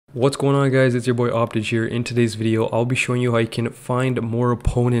What's going on, guys? It's your boy Optage here. In today's video, I'll be showing you how you can find more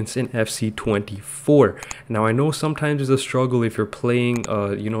opponents in FC24. Now, I know sometimes it's a struggle if you're playing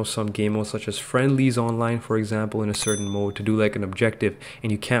some game modes such as friendlies online, for example, in a certain mode to do like an objective and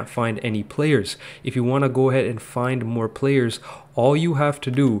you can't find any players. If you want to go ahead and find more players, all you have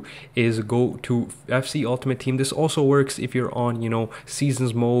to do is go to FC Ultimate Team. This also works if you're on,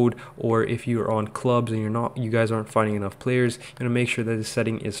 seasons mode, or if you're on clubs and you guys aren't finding enough players. You're gonna make sure that the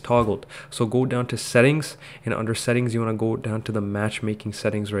setting is toggled. So go down to settings, and under settings, you want to go down to the matchmaking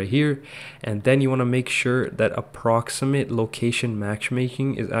settings right here, and then you want to make sure that approximate location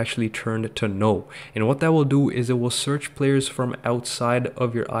matchmaking is actually turned to no. And what that will do is it will search players from outside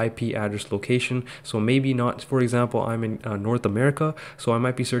of your IP address location. So maybe not, for example, I'm in North America, so I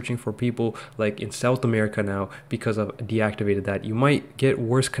might be searching for people like in South America now because I've deactivated that. You might get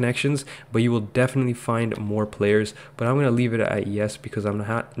worse connections, but you will definitely find more players. But I'm going to leave it at yes because I'm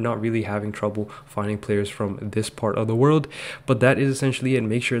not really having trouble finding players from this part of the world. But that is essentially it.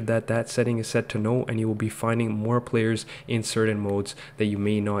 Make sure that that setting is set to no, and you will be finding more players in certain modes that you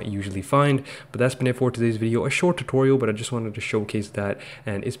may not usually find. But that's been it for today's video. A short tutorial, but I just wanted to showcase that.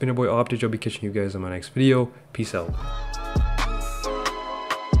 And it's been your boy Optage. I'll be catching you guys in my next video. Peace out.